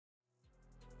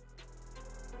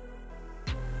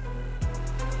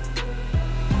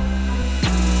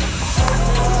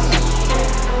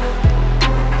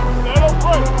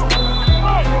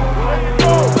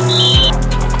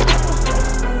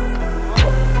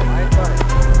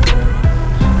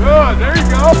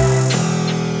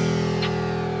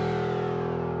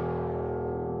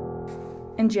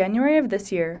In January of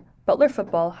this year, Butler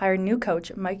Football hired new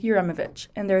coach Mike Uremovich,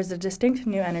 and there is a distinct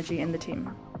new energy in the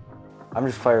team. I'm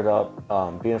just fired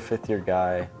up. Being a fifth-year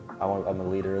guy, I'm a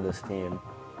leader of this team,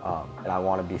 and I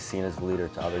want to be seen as a leader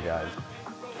to other guys.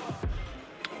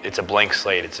 It's a blank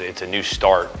slate. It's a new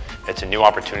start. It's a new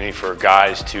opportunity for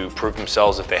guys to prove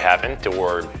themselves if they haven't,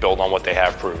 or build on what they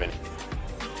have proven.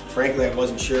 Frankly, I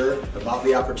wasn't sure about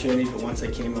the opportunity, but once I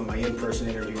came on my in-person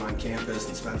interview on campus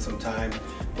and spent some time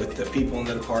with the people in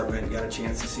the department, got a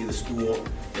chance to see the school,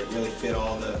 it really fit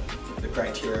all the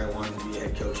criteria I wanted to be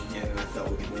head coach again, and I felt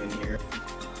we could win here.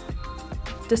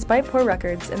 Despite poor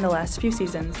records in the last few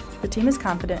seasons, the team is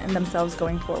confident in themselves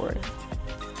going forward.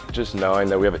 Just knowing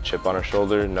that we have a chip on our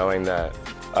shoulder, knowing that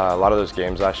a lot of those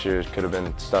games last year could have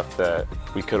been stuff that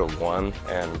we could have won,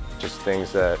 and just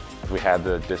things that if we had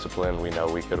the discipline, we know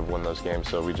we could have won those games.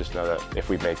 So we just know that if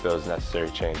we make those necessary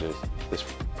changes, this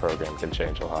program can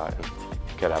change a lot and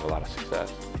could have a lot of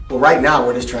success. Well, right now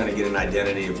we're just trying to get an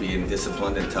identity of being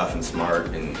disciplined and tough and smart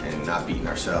and not beating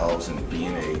ourselves and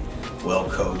being a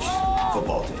well-coached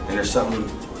football team. And there's something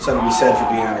we said for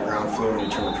being on the ground floor and you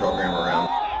turn the program around.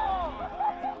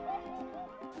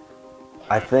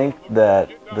 I think that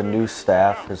the new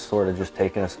staff has sort of just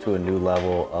taken us to a new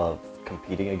level of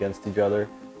competing against each other,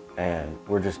 and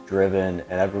we're just driven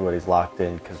and everybody's locked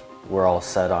in because we're all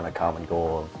set on a common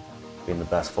goal of being the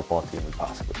best football team we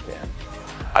possibly can.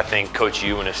 I think Coach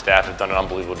Yu and his staff have done an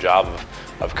unbelievable job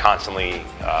of constantly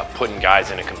putting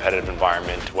guys in a competitive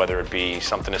environment, whether it be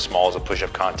something as small as a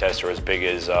push-up contest or as big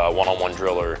as a one-on-one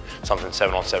drill or something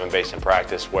 7-on-7 based in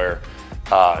practice, where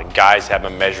guys have a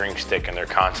measuring stick and they're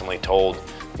constantly told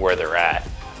where they're at.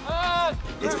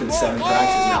 It's been 7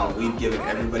 practices now, and we've given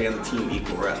everybody on the team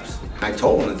equal reps. I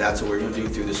told them that that's what we're going to do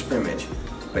through the scrimmage,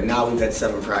 but now we've had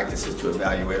 7 practices to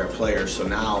evaluate our players, so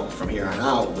now from here on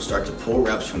out we'll start to pull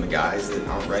reps from the guys that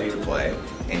aren't ready to play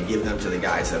and give them to the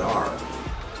guys that are.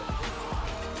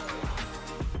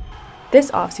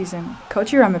 This offseason,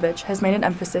 Coach Uremovich has made an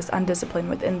emphasis on discipline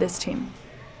within this team.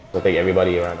 I think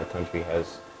everybody around the country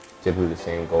has typically the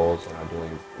same goals and are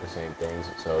doing the same things.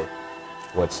 So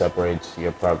what separates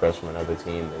your progress from another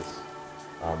team is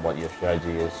what your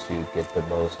strategy is to get the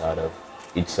most out of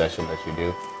each session that you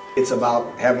do. It's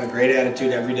about having a great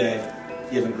attitude every day,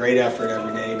 giving great effort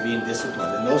every day, and being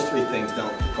disciplined. And those 3 things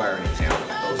don't require any talent.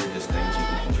 Those are just things you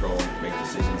can control and make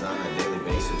decisions on a daily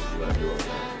basis if you want to do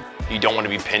it. You don't want to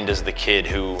be pinned as the kid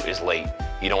who is late.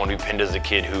 You don't want to be pinned as the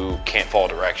kid who can't follow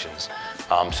directions.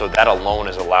 So that alone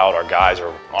has allowed our guys,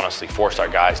 or honestly forced our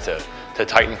guys to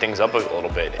tighten things up a little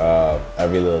bit.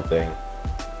 Every little thing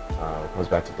comes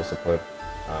back to discipline,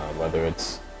 whether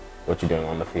it's what you're doing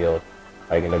on the field,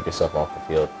 how you conduct yourself off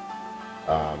the field.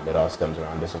 It all stems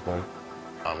around discipline.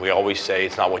 We always say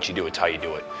it's not what you do, it's how you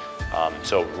do it.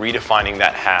 So redefining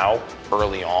that how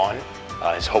early on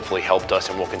has hopefully helped us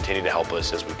and will continue to help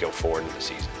us as we go forward in the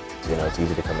season. You know, it's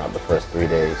easy to come out the first 3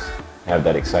 days, have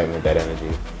that excitement, that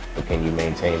energy, but can you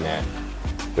maintain that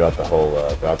throughout the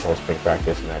whole spring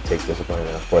practice? And that takes discipline,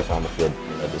 and of course on the field,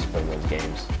 you know, discipline wins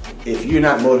games. If you're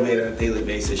not motivated on a daily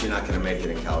basis, you're not going to make it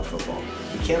in college football.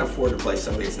 You can't afford to play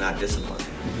somebody that's not disciplined,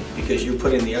 because you're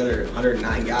putting the other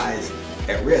 109 guys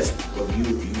at risk of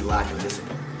you lacking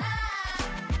discipline.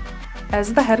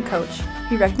 As the head coach,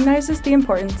 he recognizes the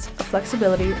importance of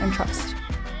flexibility and trust.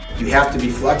 You have to be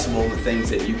flexible in the things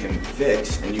that you can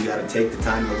fix, and you got to take the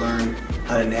time to learn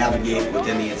how to navigate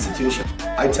within the institution.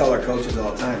 I tell our coaches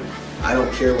all the time, I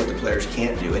don't care what the players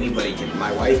can't do. Anybody can,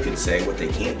 my wife could say what they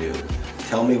can't do.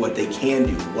 Tell me what they can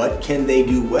do. What can they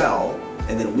do well?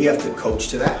 And then we have to coach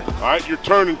to that. All right, you're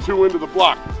turning 2 into the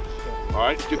block. All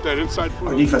right, get that inside foot.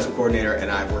 Our defensive coordinator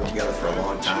and I have worked together for a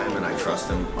long time, and I trust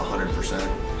him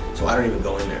 100%. So I don't even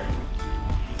go in there.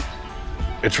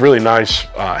 It's really nice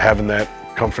having that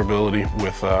comfortability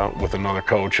with another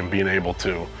coach and being able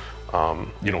to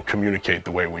you know, communicate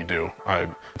the way we do.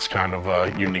 It's kind of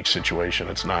a unique situation.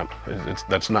 That's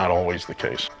not always the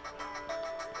case.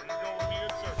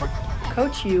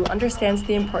 Coach Yu understands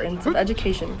the importance of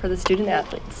education for the student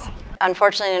athletes.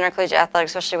 Unfortunately, in intercollegiate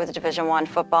athletics, especially with Division I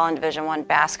football and Division I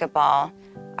basketball,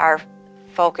 our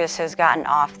focus has gotten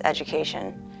off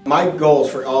education. My goal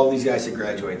is for all of these guys to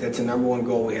graduate. That's the #1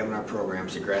 goal we have in our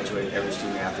programs, to graduate every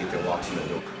student athlete that walks in the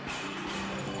door.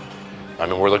 I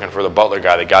mean, we're looking for the Butler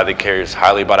guy, the guy that cares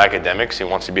highly about academics. He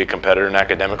wants to be a competitor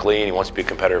academically, and he wants to be a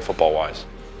competitor football-wise.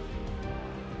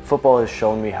 Football has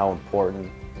shown me how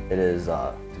important it is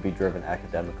to be driven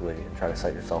academically and try to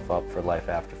set yourself up for life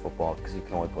after football, because you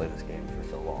can only play this game for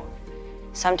so long.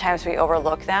 Sometimes we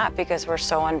overlook that because we're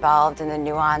so involved in the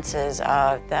nuances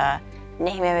of the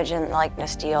name, image, and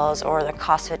likeness deals, or the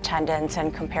cost of attendance,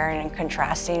 and comparing and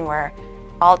contrasting, where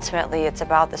ultimately it's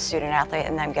about the student athlete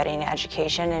and them getting an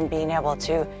education and being able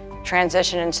to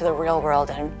transition into the real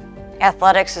world. And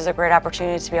athletics is a great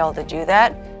opportunity to be able to do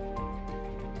that.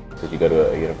 If you go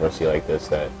to a university like this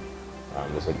that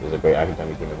is a great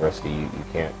academic university, you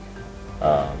can't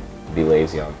be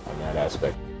lazy on that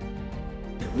aspect.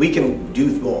 We can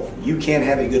do both. You can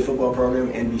have a good football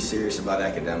program and be serious about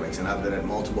academics, and I've been at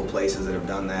multiple places that have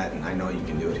done that, and I know you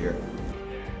can do it here.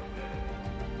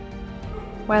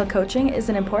 While coaching is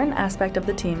an important aspect of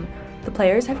the team, the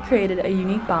players have created a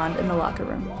unique bond in the locker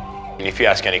room. And if you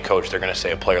ask any coach, they're going to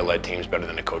say a player-led team is better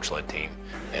than a coach-led team.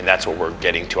 And that's what we're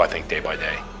getting to, I think, day by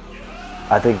day.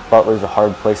 I think Butler's a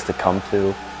hard place to come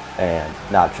to and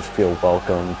not just feel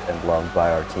welcomed and loved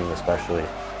by our team especially.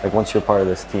 Like once you're part of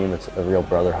this team, it's a real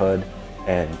brotherhood,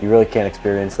 and you really can't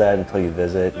experience that until you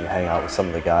visit and you hang out with some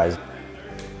of the guys.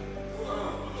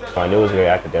 So I knew it was a very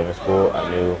academic school. I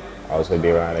knew I was going to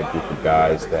be around a group of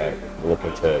guys that were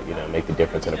looking to, make the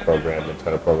difference in a program and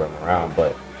turn a program around.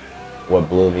 But what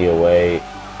blew me away,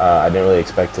 I didn't really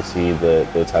expect to see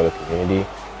the type of community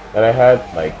that I had,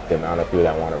 like the amount of people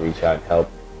that want to reach out and help.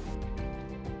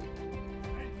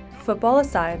 Football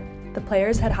aside, the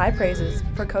players had high praises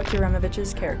for Coach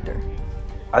Uremovich's character.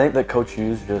 I think that Coach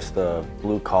U's just a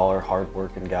blue-collar,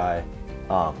 hard-working guy,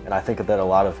 and I think that a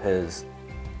lot of his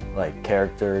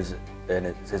characters and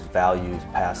his values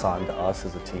pass on to us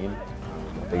as a team.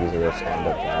 I think he's a real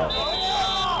stand-up guy.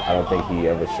 I don't think he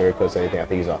ever sugarcoats anything. I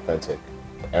think he's authentic.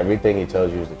 Everything he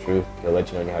tells you is the truth. He'll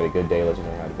let you know you had a good day, let you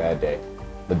know you had a bad day.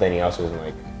 But then he also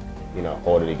doesn't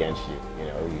hold it against you.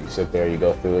 You sit there, you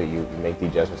go through it, you make the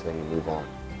adjustments, and then you move on.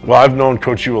 Well, I've known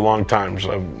Coach U a long time.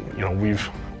 So,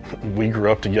 we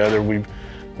grew up together. We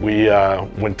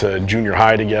went to junior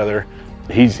high together.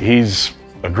 He's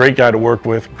a great guy to work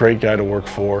with, great guy to work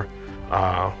for.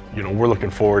 We're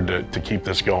looking forward to keep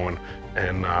this going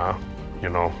and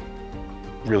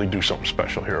really do something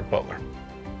special here at Butler.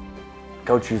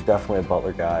 Coach U's definitely a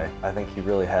Butler guy. I think he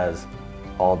really has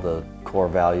all the core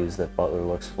values that Butler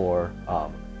looks for.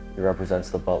 He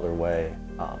represents the Butler way,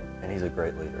 and he's a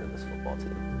great leader of this football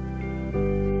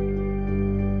team.